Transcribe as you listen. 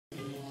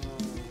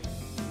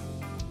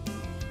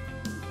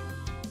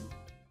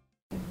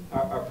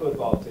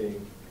football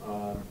team.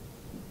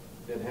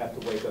 Didn't have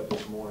to wake up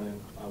this morning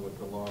with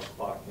the alarm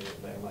clock and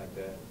anything like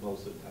that.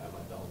 Most of the time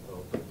I don't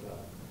though. But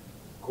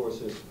of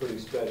course it's pretty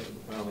special to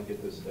finally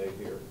get this day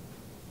here.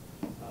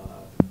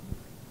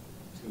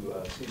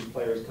 To see the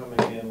players coming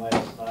in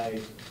last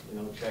night, you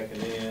know,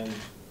 checking in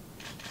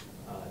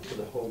to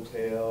the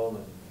hotel,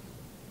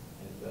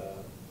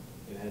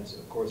 and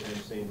of course I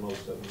haven't seen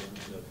most of them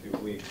in a few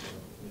weeks,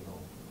 you know,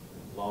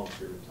 a long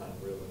period of time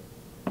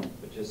really.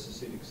 But just to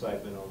see the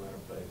excitement on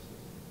their faces.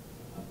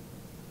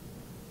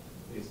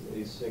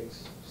 These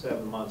 6,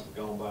 7 months have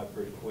gone by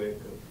pretty quick.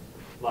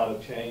 A lot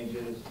of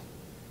changes,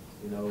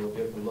 you know,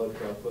 different look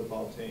for our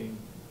football team.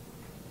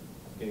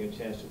 Getting a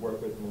chance to work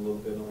with them a little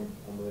bit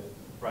on the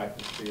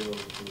practice field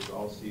through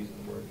all season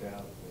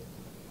workout.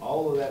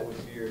 All of that was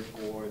geared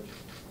towards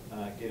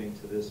getting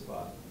to this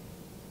spot.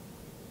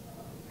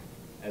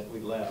 As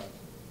we left,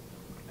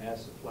 I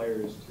asked the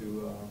players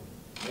to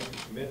make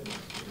a commitment.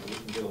 You know, we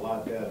can get a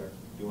lot better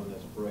doing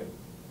this break.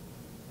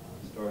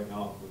 Starting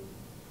off with,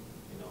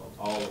 you know,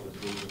 all of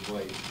us losing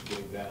weight,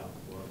 getting down.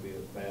 We want to be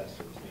a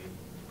faster team,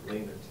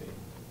 leaner team.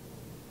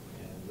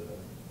 And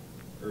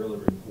early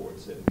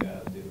reports said the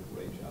guys did a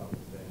great job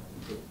with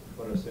that.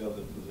 Put ourselves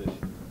in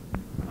position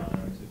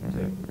to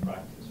take the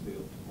practice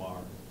field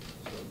tomorrow.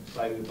 So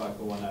excited about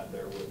going out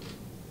there with them.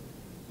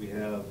 We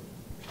have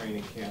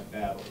training camp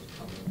battles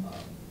coming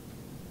up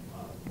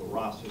for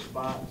roster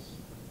spots,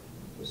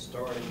 for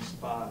starting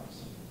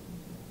spots,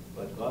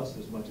 but us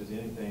as much as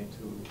anything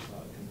to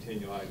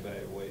continue our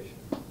evaluation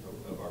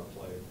of our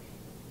players.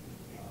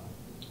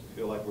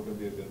 Feel like we're going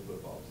to be a good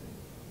football team.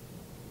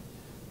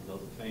 I know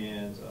the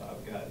fans,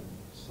 I've gotten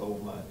so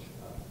much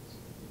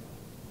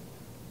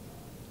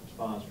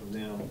response from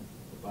them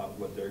about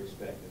what they're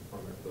expecting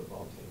from their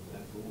football team.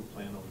 And that's what we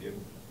plan on giving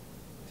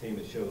a team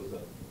that shows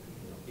up,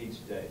 you know,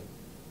 each day,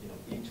 you know,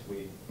 each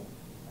week,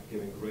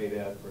 giving great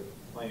effort,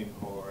 playing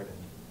hard,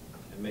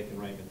 and making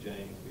Raymond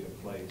James be a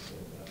place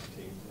that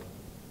teams,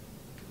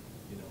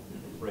 you know,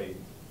 afraid.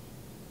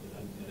 You know,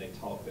 and they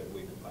talk that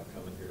week about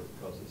coming here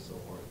because it's so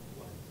hard to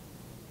play.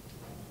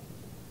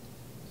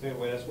 So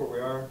anyway, that's where we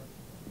are.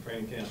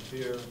 Training camp's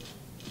here.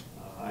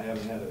 I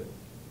haven't had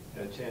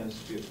a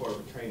chance to be a part of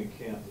a training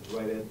camp that's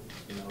right at,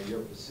 you know,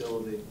 your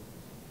facility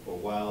for a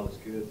while. It's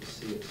good to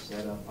see it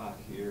set up out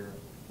here,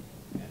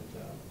 and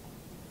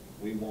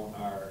we want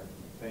our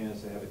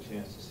fans to have a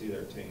chance to see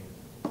their team.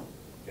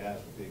 Guys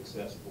will be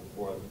accessible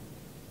for them.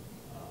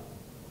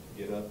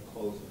 Get up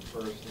close and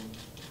personal.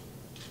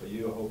 For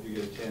you, I hope you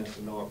get a chance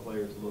to know our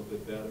players a little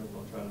bit better. We're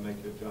going to try to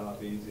make your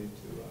job easy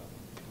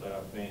to let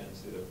our fans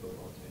see their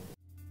football team.